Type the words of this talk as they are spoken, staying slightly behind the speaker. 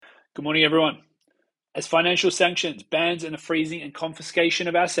Good morning, everyone. As financial sanctions, bans, and the freezing and confiscation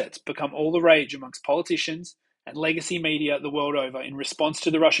of assets become all the rage amongst politicians and legacy media the world over in response to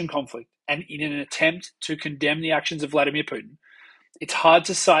the Russian conflict and in an attempt to condemn the actions of Vladimir Putin, it's hard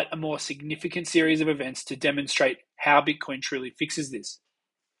to cite a more significant series of events to demonstrate how Bitcoin truly fixes this.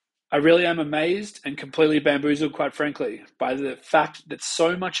 I really am amazed and completely bamboozled, quite frankly, by the fact that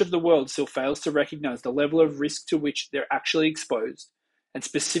so much of the world still fails to recognize the level of risk to which they're actually exposed, and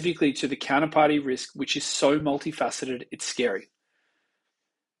specifically to the counterparty risk, which is so multifaceted, it's scary.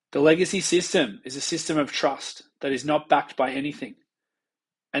 The legacy system is a system of trust that is not backed by anything,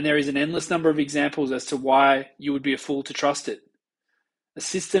 and there is an endless number of examples as to why you would be a fool to trust it. A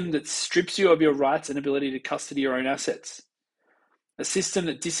system that strips you of your rights and ability to custody your own assets. A system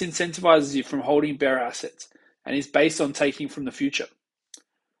that disincentivizes you from holding bearer assets and is based on taking from the future.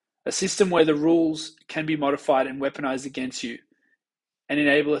 A system where the rules can be modified and weaponized against you and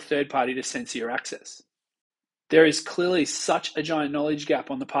enable a third party to censor your access. There is clearly such a giant knowledge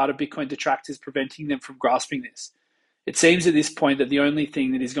gap on the part of Bitcoin detractors preventing them from grasping this. It seems at this point that the only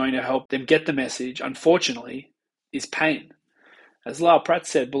thing that is going to help them get the message, unfortunately, is pain. As Lyle Pratt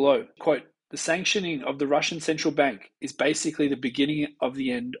said below, quote, "The sanctioning of the Russian central bank is basically the beginning of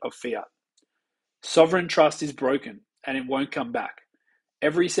the end of fiat. Sovereign trust is broken and it won't come back.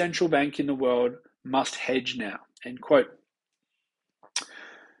 Every central bank in the world must hedge now," end quote.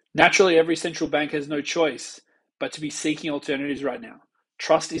 Naturally, every central bank has no choice but to be seeking alternatives right now.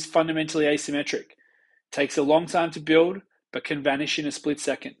 Trust is fundamentally asymmetric. It takes a long time to build, but can vanish in a split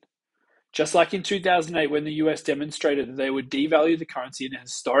second. Just like in 2008 when the US demonstrated that they would devalue the currency in a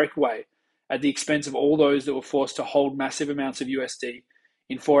historic way at the expense of all those that were forced to hold massive amounts of USD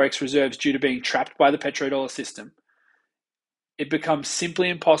in FOREX reserves due to being trapped by the petrodollar system, it becomes simply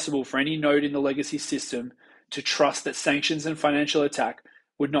impossible for any node in the legacy system to trust that sanctions and financial attack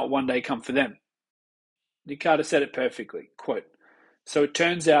would not one day come for them. Nic Carter said it perfectly, quote, "So it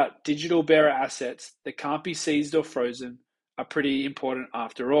turns out digital bearer assets that can't be seized or frozen are pretty important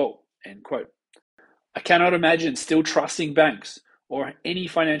after all," end quote. I cannot imagine still trusting banks or any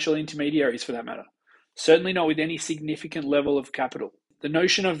financial intermediaries for that matter, certainly not with any significant level of capital. The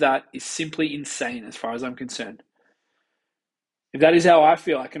notion of that is simply insane as far as I'm concerned. If that is how I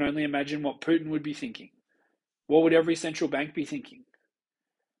feel, I can only imagine what Putin would be thinking. What would every central bank be thinking?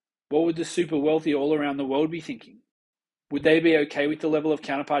 What would the super wealthy all around the world be thinking? Would they be okay with the level of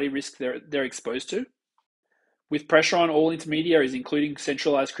counterparty risk they're exposed to? With pressure on all intermediaries, including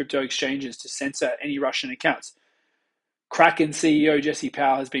centralized crypto exchanges, to censor any Russian accounts, Kraken CEO Jesse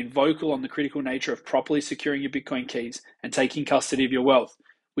Powell has been vocal on the critical nature of properly securing your Bitcoin keys and taking custody of your wealth,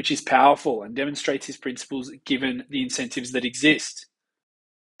 which is powerful and demonstrates his principles given the incentives that exist.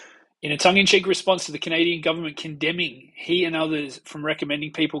 In a tongue-in-cheek response to the Canadian government condemning he and others from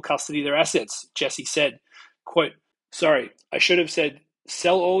recommending people custody their assets, Jesse said, quote, "Sorry, I should have said,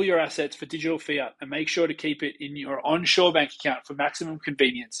 sell all your assets for digital fiat and make sure to keep it in your onshore bank account for maximum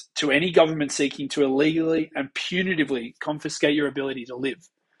convenience to any government seeking to illegally and punitively confiscate your ability to live.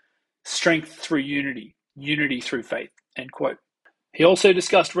 Strength through unity, unity through faith," end quote. He also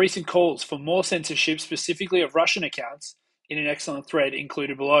discussed recent calls for more censorship, specifically of Russian accounts, in an excellent thread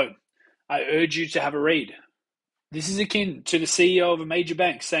included below. I urge you to have a read. This is akin to the CEO of a major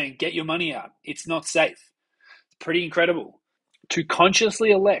bank saying, "Get your money out. It's not safe." It's pretty incredible. To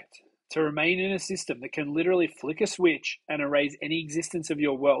consciously elect to remain in a system that can literally flick a switch and erase any existence of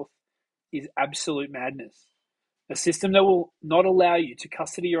your wealth is absolute madness. A system that will not allow you to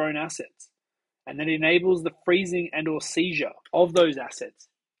custody your own assets and that enables the freezing and or seizure of those assets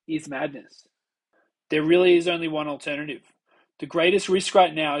is madness. There really is only one alternative. The greatest risk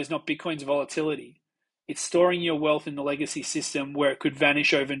right now is not Bitcoin's volatility. It's storing your wealth in the legacy system where it could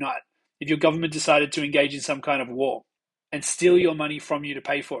vanish overnight if your government decided to engage in some kind of war and steal your money from you to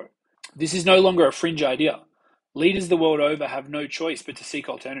pay for it. This is no longer a fringe idea. Leaders the world over have no choice but to seek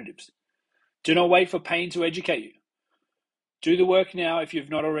alternatives. Do not wait for pain to educate you. Do the work now if you've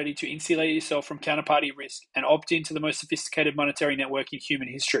not already to insulate yourself from counterparty risk and opt into the most sophisticated monetary network in human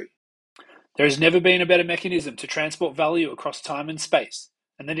history. There has never been a better mechanism to transport value across time and space,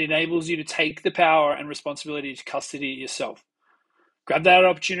 and that enables you to take the power and responsibility to custody it yourself. Grab that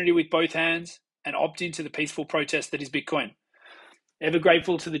opportunity with both hands and opt into the peaceful protest that is Bitcoin. Ever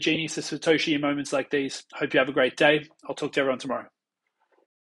grateful to the genius of Satoshi in moments like these. Hope you have a great day. I'll talk to everyone tomorrow.